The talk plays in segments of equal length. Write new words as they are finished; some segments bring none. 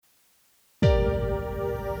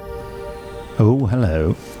Oh,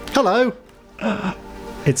 hello. Hello.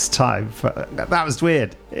 It's time for... That was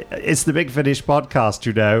weird. It's the Big Finish podcast,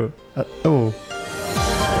 you know.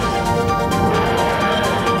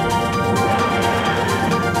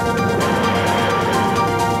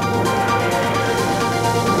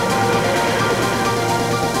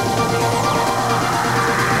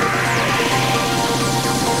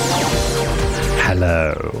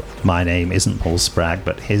 Hello. My name isn't Paul Spragg,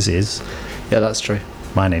 but his is. Yeah, that's true.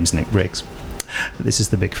 My name's Nick Briggs. This is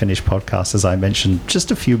the Big Finish podcast, as I mentioned just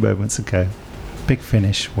a few moments ago. Big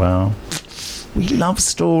Finish, well, we love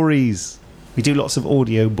stories. We do lots of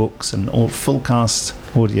audio books and all full cast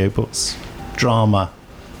audio books, drama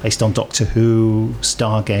based on Doctor Who,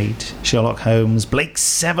 Stargate, Sherlock Holmes, Blake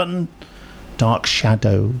 7, Dark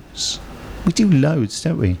Shadows. We do loads,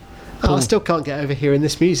 don't we? I still can't get over hearing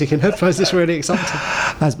this music in headphones. It's really exciting.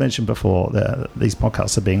 As mentioned before, these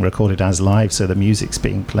podcasts are being recorded as live, so the music's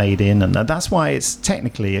being played in, and that's why it's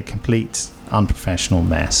technically a complete unprofessional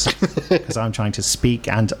mess, because I'm trying to speak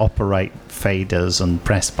and operate faders and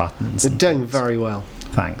press buttons. You're doing very well.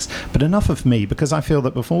 Thanks. But enough of me, because I feel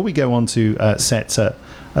that before we go on to set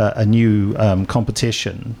a new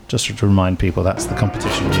competition, just to remind people, that's the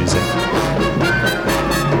competition music.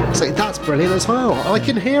 So that's brilliant as well. I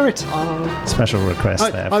can hear it. Special request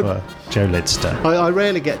for Joe Lidster. I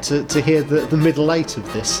rarely get to hear the middle eight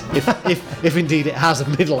of this, if indeed it has a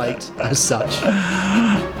middle eight as such.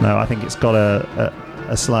 No, I think it's got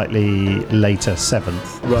a slightly later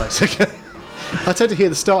seventh. Right, okay. I tend to hear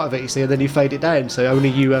the start of it, you see, and then you fade it down, so only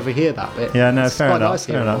you ever hear that bit. Yeah, no, it's fair quite enough. Nice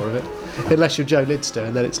hearing more of it, unless you're Joe Lidster,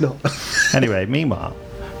 and then it's not. Anyway, meanwhile,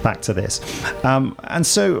 back to this. And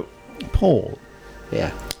so, Paul.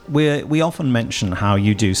 Yeah. We often mention how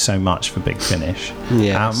you do so much for Big Finish,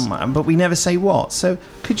 yes. But we never say what. So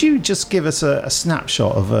could you just give us a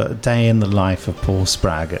snapshot of a day in the life of Paul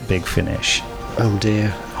Spragg at Big Finish? Oh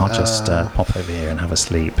dear. I'll just pop over here and have a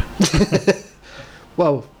sleep.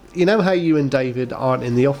 Well, you know how you and David aren't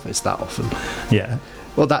in the office that often? Yeah.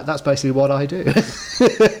 Well, that's basically what I do.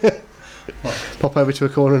 Pop over to a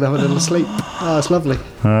corner and have a little sleep. Oh, it's lovely.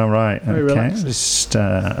 All right. Very okay. relaxing. Just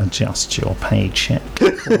adjust your paycheck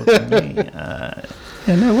accordingly.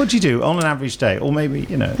 What do you do on an average day? Or maybe,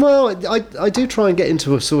 Well, I do try and get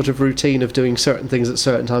into a sort of routine of doing certain things at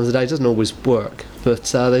certain times of the day. It doesn't always work, but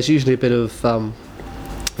there's usually a bit of...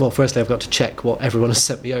 well, firstly, I've got to check what everyone has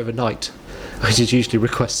sent me overnight, which is usually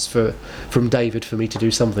requests from David for me to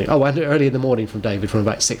do something. Oh, and early in the morning from David, from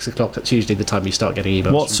about 6 o'clock. That's usually the time you start getting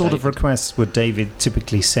emails. What sort of requests would David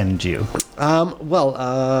typically send you?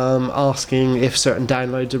 Asking if certain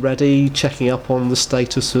downloads are ready, checking up on the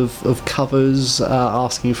status of covers,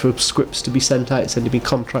 asking for scripts to be sent out, sending me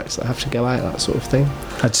contracts that have to go out, that sort of thing.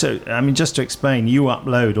 So, just to explain, you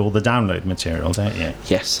upload all the download material, don't you?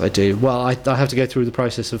 Yes, I do. Well, I have to go through the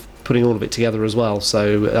process of putting all of it together as well,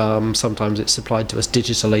 so sometimes it's supplied to us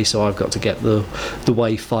digitally, so I've got to get the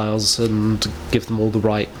WAV files and give them all the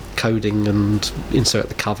right coding and insert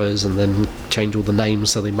the covers and then change all the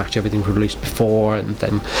names so they match everything we released before, and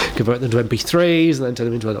then convert them to MP3s and then turn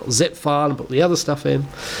them into a little zip file and put the other stuff in.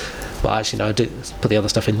 Well, actually, no, I do put the other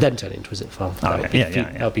stuff in, then turn it into a zip file. That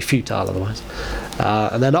would be futile otherwise.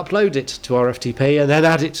 And then upload it to our FTP and then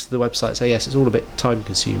add it to the website. So, yes, it's all a bit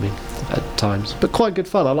time-consuming at times, but quite good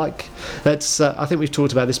fun. I like that's. I think we've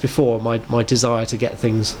talked about this before, my desire to get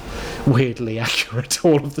things weirdly accurate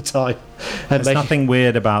all of the time. And there's nothing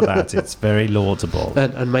weird about that. It's very laudable.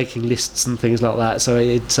 And making lists and things like that. So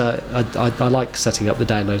I like setting up the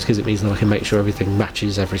downloads because it means that I can make sure everything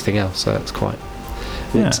matches everything else. So it's quite...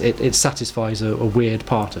 Yeah. It satisfies a weird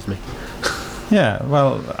part of me. Yeah,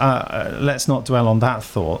 well, let's not dwell on that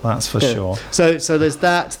thought. That's for sure. So there's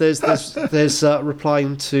that. There's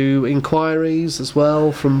replying to inquiries as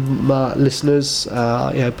well from listeners.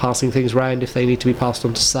 Passing things around if they need to be passed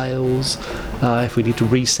on to sales. If we need to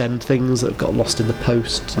resend things that have got lost in the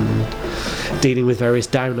post, and dealing with various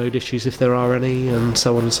download issues if there are any, and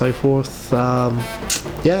so on and so forth.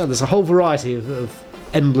 There's a whole variety of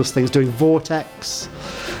endless things. Doing Vortex.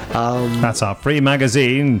 That's our free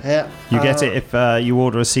magazine. Yeah, you get it if you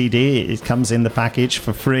order a CD. It comes in the package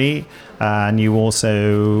for free, and you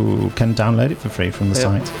also can download it for free from the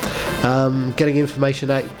site. Getting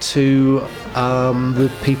information out to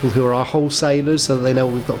the people who are our wholesalers so that they know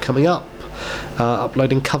what we've got coming up.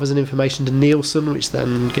 Uploading covers and information to Nielsen, which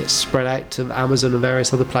then gets spread out to Amazon and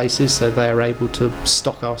various other places so they are able to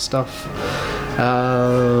stock our stuff.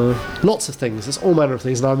 Lots of things. There's all manner of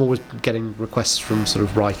things, and I'm always getting requests from sort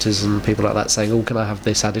of writers and people like that saying, oh, can I have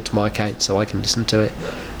this added to my account so I can listen to it,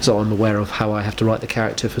 so I'm aware of how I have to write the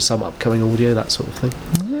character for some upcoming audio, that sort of thing.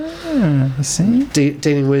 I see.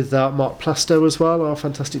 Dealing with Mark Plasto as well, our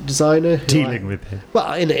fantastic designer. Dealing with him.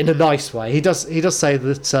 Well, in a nice way. He does say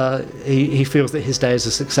that he feels that his day is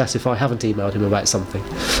a success if I haven't emailed him about something.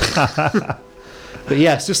 But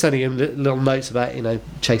yes, just sending him little notes about,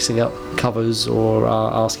 chasing up covers or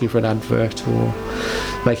asking for an advert or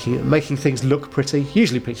making things look pretty.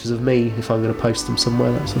 Usually pictures of me if I'm going to post them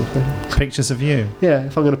somewhere, that sort of thing. Pictures of you? Yeah,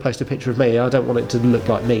 if I'm going to post a picture of me, I don't want it to look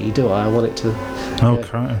like me, do I? I want it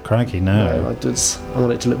to... crikey, no. I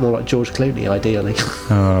want it to look more like George Clooney, ideally.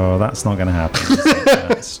 Oh, that's not going to happen. Is it?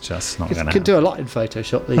 That's just not going to happen. You can do a lot in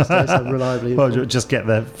Photoshop these days, I'm reliably Well, informed. just get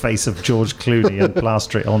the face of George Clooney and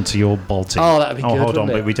plaster it onto your body. Oh, that'd be good, hold on, wouldn't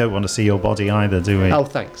it? but we don't want to see your body either, do we? Oh,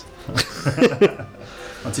 thanks.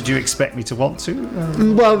 Did you expect me to want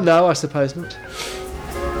to? Well, no, I suppose not.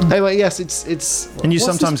 Anyway, yes, it's. And you what's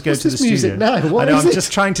sometimes go what's to the this music studio. now? What I know, is I'm it?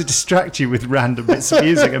 just trying to distract you with random bits of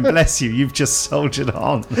music, and bless you, you've just soldiered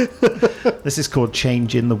on. This is called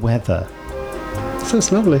Change in the Weather.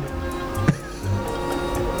 Sounds lovely.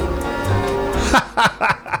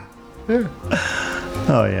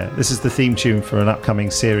 Oh, yeah. This is the theme tune for an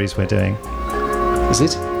upcoming series we're doing. Is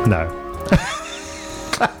it? No.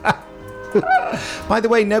 By the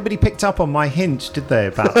way, nobody picked up on my hint, did they,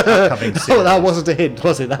 about the upcoming series? Oh, that wasn't a hint,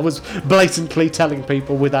 was it? That was blatantly telling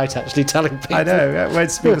people without actually telling people. I know. When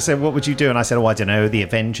people said, what would you do? And I said, I don't know, the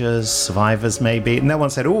Avengers, Survivors, maybe. And no one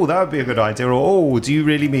said, that would be a good idea. Or, do you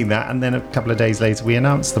really mean that? And then a couple of days later, we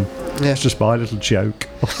announced them. Yeah. It's just my little joke.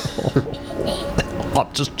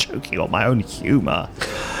 I'm just joking on my own humour.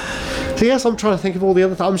 So yes, I'm trying to think of all the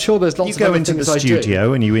other. I'm sure there's lots You of go other into the things I do.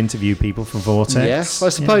 studio and you interview people for Vortex. Yes, I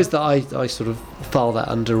suppose that I sort of file that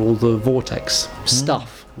under all the Vortex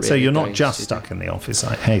stuff. Really, So you're not going just to- stuck in the office,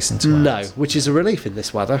 I hasten to No, add. which is a relief in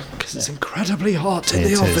this weather because it's incredibly hot in It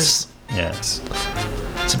the is. office. Yes.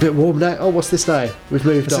 It's a bit warm now. Oh, what's this now? We've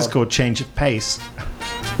moved This on. is called change of pace.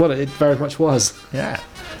 Well, it very much was. Yeah.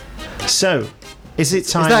 So, is it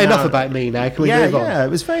time Is that now? enough about me now? Can we Yeah, move on? yeah. It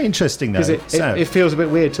was very interesting, though. Because it feels a bit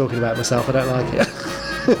weird talking about myself. I don't like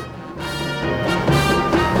it.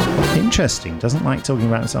 Interesting. Doesn't like talking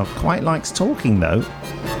about himself. Quite likes talking, though.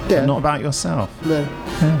 Yeah. Not about yourself. No.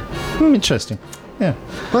 Interesting. Yeah.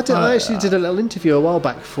 I actually did a little interview a while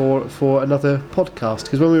back for another podcast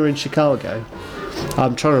because when we were in Chicago,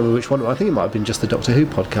 I'm trying to remember which one. I think it might have been just the Doctor Who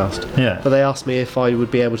podcast. Yeah. But they asked me if I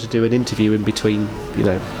would be able to do an interview in between,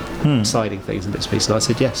 signing things and bits and pieces. And I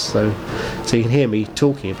said yes. So you can hear me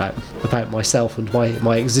talking about myself and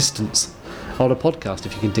my existence on a podcast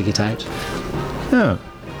if you can dig it out. Oh.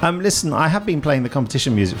 Listen, I have been playing the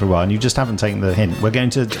competition music for a while, and you just haven't taken the hint. We're going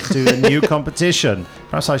to do a new competition.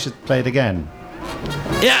 Perhaps I should play it again.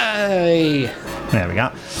 Yay! There we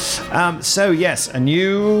go. So, yes, a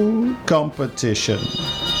new competition.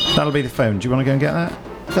 That'll be the phone. Do you want to go and get that?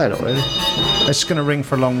 No, not really. It's just going to ring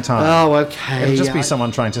for a long time. Oh, okay. It'll just be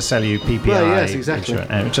someone trying to sell you PPI. Well, yes, exactly. insurance,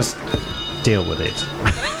 and just deal with it.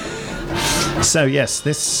 So, yes,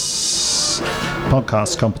 this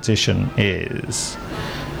podcast competition is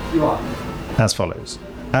as follows.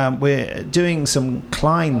 We're doing some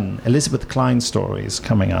Elizabeth Klein stories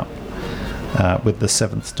coming up with the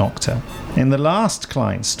Seventh Doctor. In the last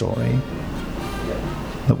Klein story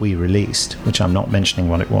that we released, which I'm not mentioning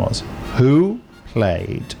what it was, who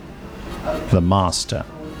played the Master?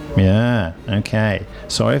 Yeah, okay.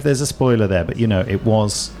 Sorry if there's a spoiler there, but it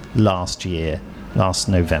was last year, last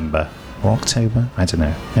November or October, I don't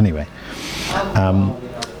know. Anyway,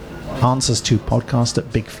 answers to podcast at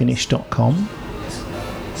bigfinish.com,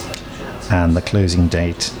 and the closing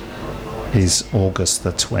date is August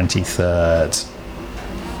the 23rd.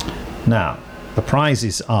 Now, the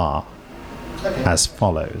prizes are as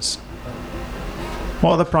follows.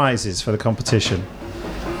 What are the prizes for the competition?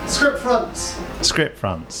 Script fronts. Script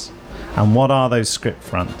fronts. And what are those script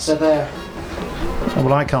fronts? They're there.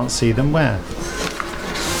 Well, I can't see them. Where?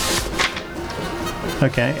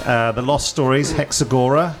 Okay, The Lost Stories,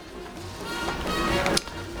 Hexagora,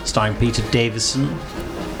 starring Peter Davison.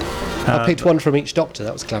 I picked one from each Doctor.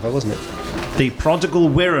 That was clever, wasn't it? The Prodigal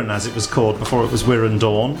Wirren, as it was called before it was Wirren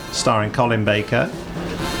Dawn, starring Colin Baker.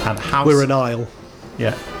 And House... Wirren Isle.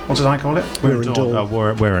 Yeah. What did I call it? Wirren Dawn. Oh,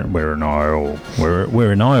 Wirren Isle.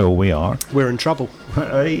 Wirren Isle we are. We're in trouble.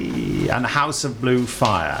 And House of Blue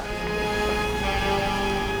Fire.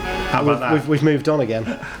 How about that? We've moved on again.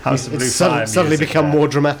 House of Blue It's Fire suddenly music become there. more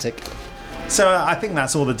dramatic. So I think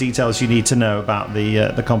that's all the details you need to know about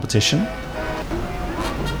the competition.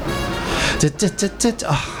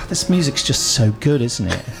 Oh, this music's just so good, isn't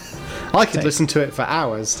it? I could listen to it for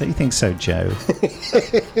hours. Don't you think so, Joe?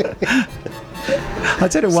 I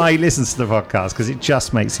don't know why he listens to the podcast, because it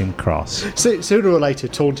just makes him cross. Sooner or later,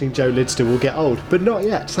 taunting Joe Lidster will get old, but not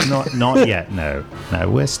yet. Not yet, no.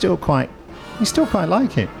 We still quite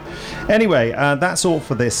like it. Anyway, that's all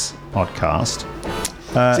for this podcast.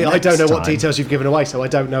 See, I don't know what details you've given away, so I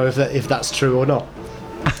don't know if that's true or not.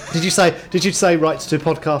 Did you say write to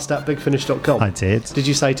podcast@bigfinish.com? I did. Did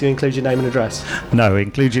you say to include your name and address? No,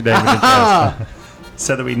 include your name and address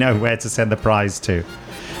so that we know where to send the prize to.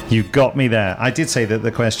 You got me there. I did say that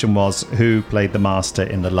the question was who played the master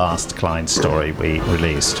in the last Klein story we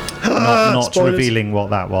released. Not revealing what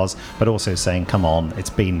that was, but also saying, come on, it's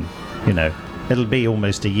been, it'll be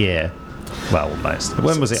almost a year. Well, almost.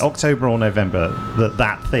 When was it? October or November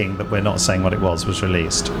that thing that we're not saying what it was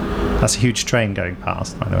released. That's a huge train going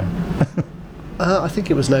past, by the way. I think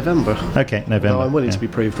it was November. Okay, November. No, I'm willing to be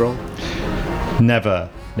proved wrong. Never.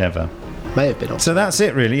 May have been. So that's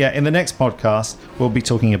it, really. Yeah, in the next podcast, we'll be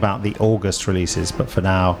talking about the August releases. But for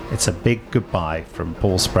now, it's a big goodbye from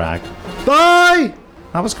Paul Spragg. Bye!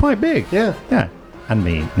 That was quite big. Yeah. And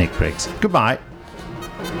me, Nick Briggs. Goodbye.